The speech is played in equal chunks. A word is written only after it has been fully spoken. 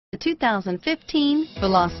The 2015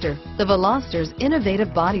 Veloster. The Veloster's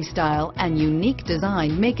innovative body style and unique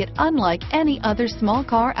design make it unlike any other small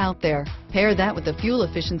car out there. Pair that with the fuel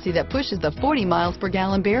efficiency that pushes the 40 miles per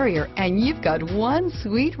gallon barrier, and you've got one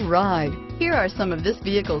sweet ride. Here are some of this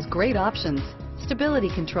vehicle's great options: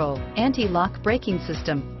 stability control, anti-lock braking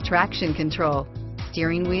system, traction control,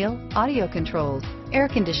 steering wheel audio controls, air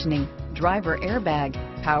conditioning, driver airbag,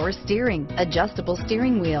 power steering, adjustable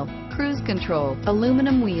steering wheel, cruise control,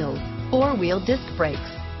 aluminum wheels, four-wheel disc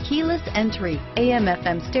brakes, keyless entry,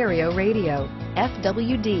 AM/FM stereo radio,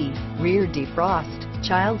 FWD, rear defrost,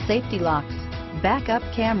 child safety locks, backup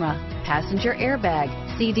camera, passenger airbag,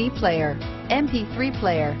 CD player, MP3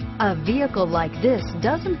 player. A vehicle like this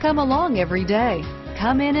doesn't come along every day.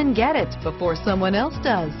 Come in and get it before someone else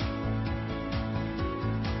does.